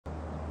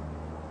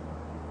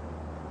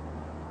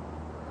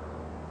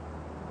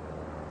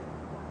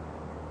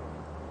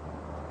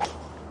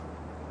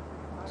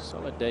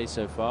Solid day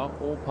so far.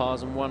 All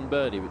pars and one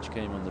birdie, which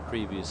came on the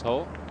previous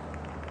hole.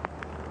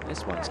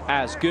 This one's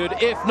as good,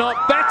 if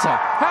not better.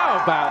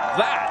 How about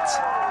that?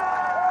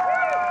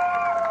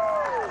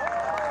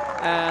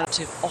 And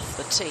off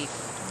the tee.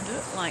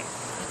 Looked like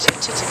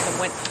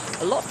Titican went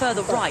a lot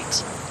further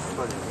right.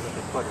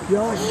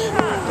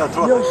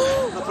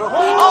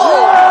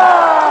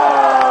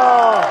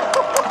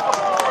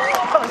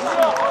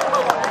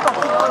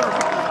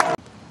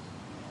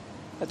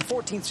 At the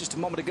 14th, just a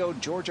moment ago,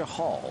 Georgia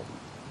Hall.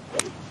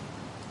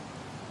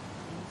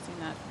 Seen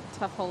that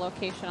tough hole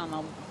location on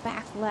the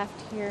back left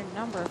here.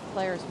 Number of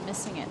players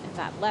missing it in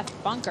that left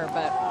bunker,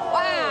 but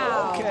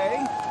wow.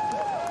 Okay.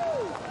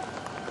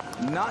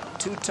 Not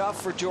too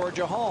tough for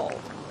Georgia Hall.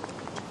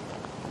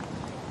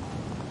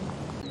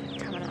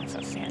 Coming off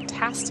a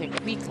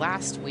fantastic week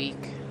last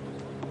week.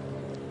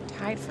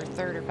 Tied for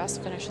third or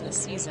best finish of the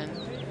season.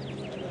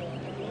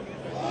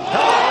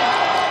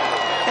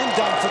 And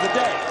done for the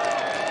day.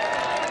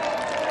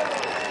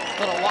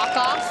 Little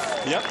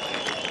walk-off. Yep.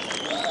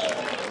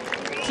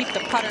 Keep the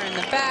putter in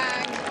the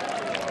bag.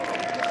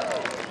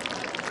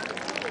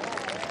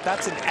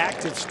 That's an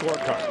active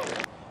scorecard.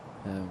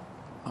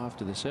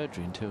 After the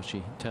surgery until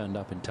she turned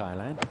up in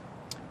Thailand.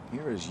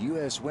 Here is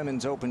U.S.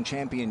 Women's Open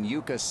champion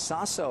Yuka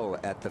Saso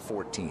at the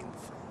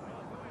 14th.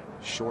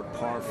 Short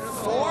par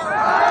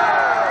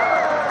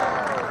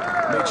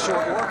 4. Makes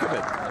short work of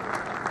it.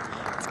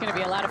 It's going to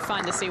be a lot of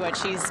fun to see what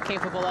she's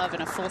capable of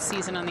in a full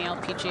season on the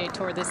LPGA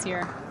Tour this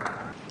year.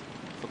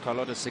 For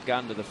Carlota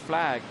Segunda, the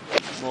flag,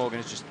 Morgan,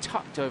 is just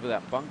tucked over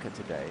that bunker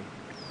today.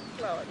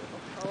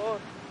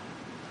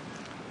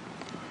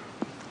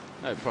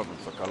 No problem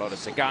for Carlota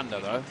Segunda,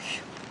 though.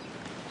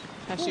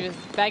 She was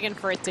begging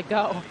for it to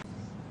go.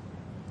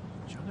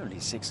 John Only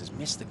Six has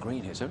missed the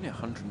green here. It's only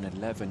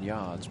 111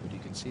 yards, but you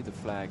can see the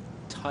flag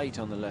tight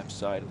on the left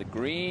side of the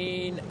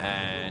green.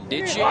 And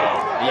did she?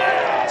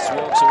 Yes,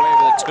 walks away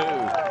with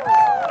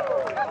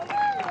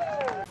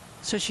a 2.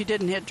 So she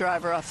didn't hit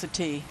driver off the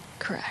tee.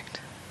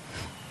 Correct.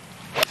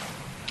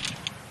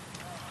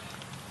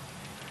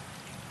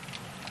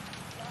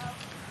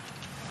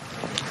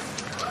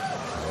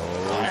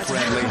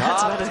 Friendly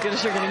That's hop. about as good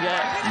as you're going to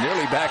get.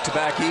 Nearly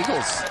back-to-back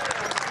eagles.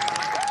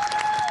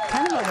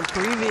 Kind of like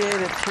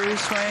abbreviated through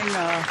swing.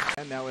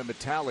 And now Emma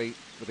Talley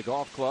with the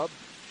golf club.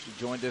 She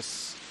joined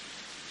us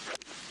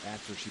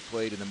after she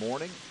played in the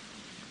morning.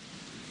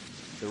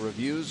 The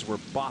reviews were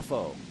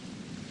boffo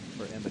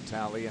for Emma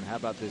Talley. And how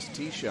about this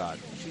tee shot?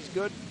 She's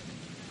good.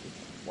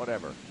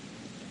 Whatever.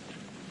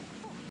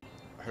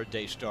 Her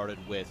day started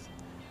with,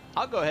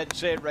 I'll go ahead and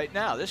say it right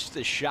now, this is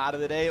the shot of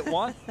the day at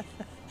one.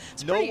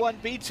 No one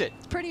beats it.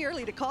 It's pretty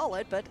early to call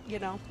it, but you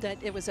know that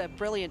it was a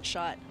brilliant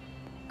shot.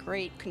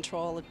 Great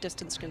control of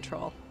distance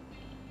control.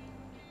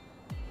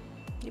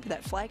 Maybe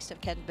that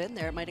flagstick hadn't been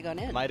there, it might have gone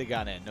in. Might have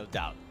gone in, no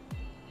doubt.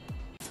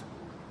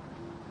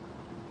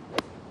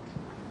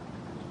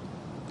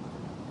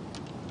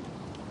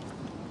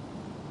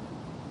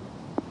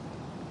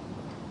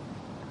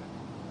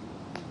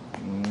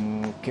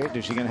 Okay,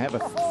 is she going to have a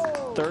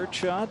third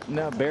shot?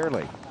 No,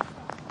 barely.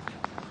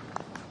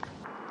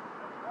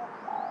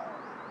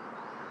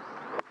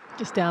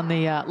 Just down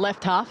the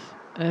left half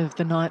of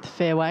the 9th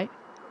fairway.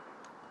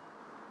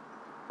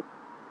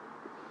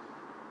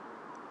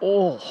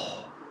 Oh.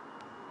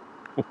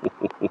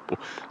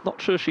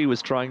 Not sure she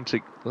was trying to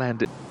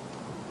land it.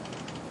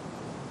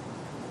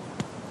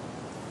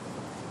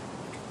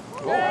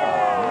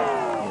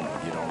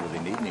 Oh. You don't really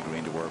need any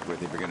green to work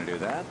with if you're going to do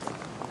that.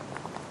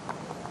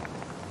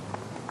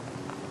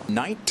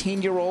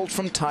 19-year-old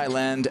from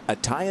Thailand,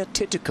 Atthaya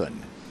Titican.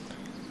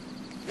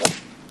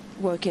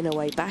 Working her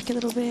way back a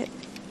little bit.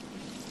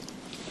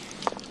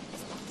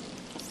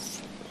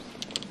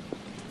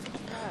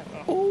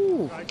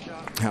 Ooh.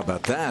 How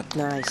about that?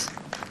 Nice.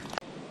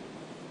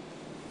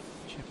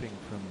 Chipping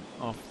from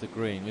off the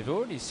green. We've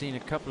already seen a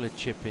couple of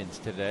chip-ins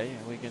today.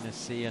 Are we going to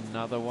see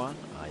another one?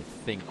 I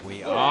think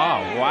we are.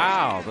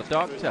 Wow, the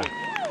doctor.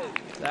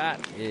 That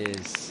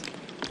is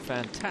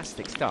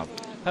fantastic stuff.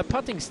 Her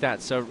putting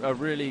stats are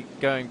really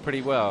going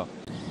pretty well.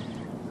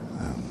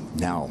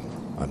 Now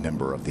a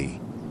member of the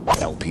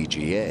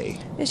LPGA.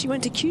 Yeah, she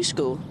went to Q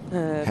school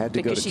Had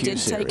to go because to she Q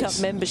did take up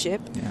series.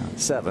 membership. Yeah,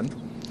 7.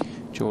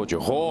 Georgia,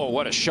 oh,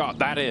 what a shot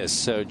that is.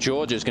 So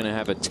Georgia's going to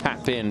have a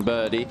tap-in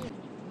birdie.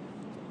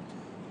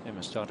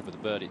 Emma started with a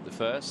birdie at the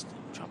first.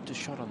 Dropped a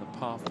shot on the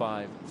par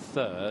 5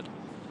 third.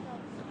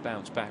 And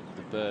bounced back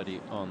with a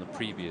birdie on the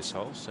previous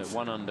hole. So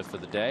 1 under for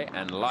the day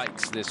and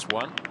likes this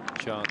one.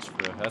 Chance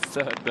for her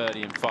 3rd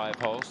birdie in 5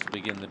 holes to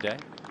begin the day.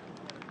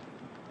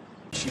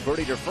 She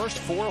birdied her first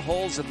 4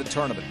 holes of the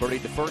tournament.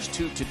 Birdied the first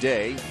 2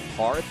 today.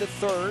 Par at the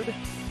 3rd.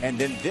 And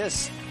then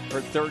this,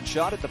 her 3rd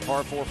shot at the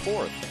par 4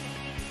 4th.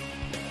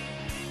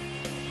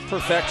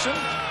 Perfection.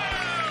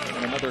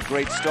 And another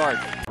great start.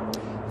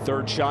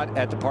 3rd shot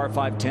at the par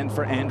 5 10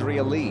 for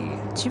Andrea Lee.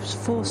 She was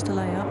forced to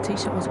lay up. Tee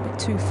shot was a bit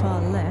too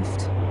far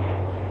left.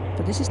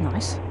 But this is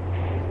nice.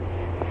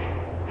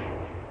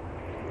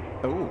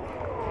 Oh.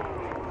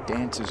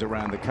 Dances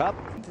around the cup.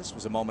 This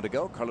was a moment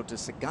ago. Carlota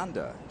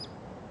Segunda.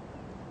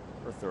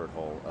 her third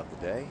hole of the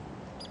day.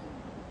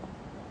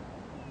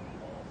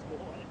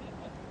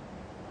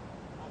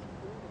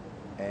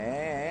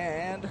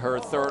 And her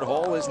third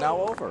hole is now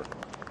over.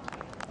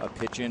 A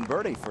pitch-in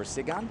birdie for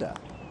Siganda.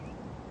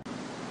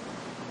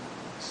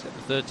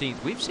 The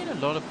 13th. We've seen a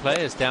lot of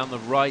players down the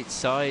right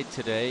side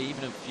today,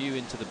 even a few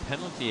into the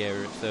penalty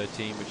area of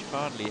 13, which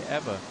hardly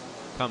ever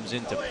comes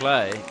into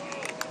play.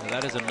 And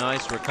that is a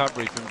nice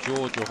recovery from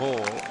Georgia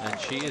Hall, and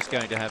she is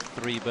going to have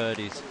 3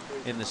 birdies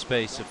in the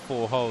space of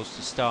 4 holes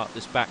to start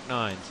this back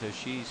 9. So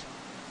she's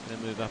going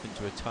to move up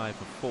into a tie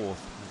for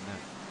 4th, and that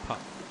putt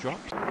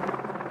dropped.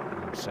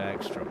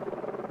 Sagstrom.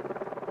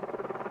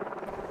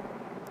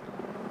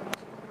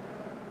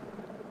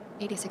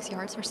 86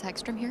 yards for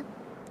Sagstrom here.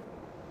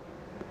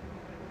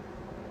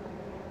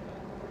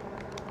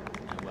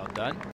 Well done.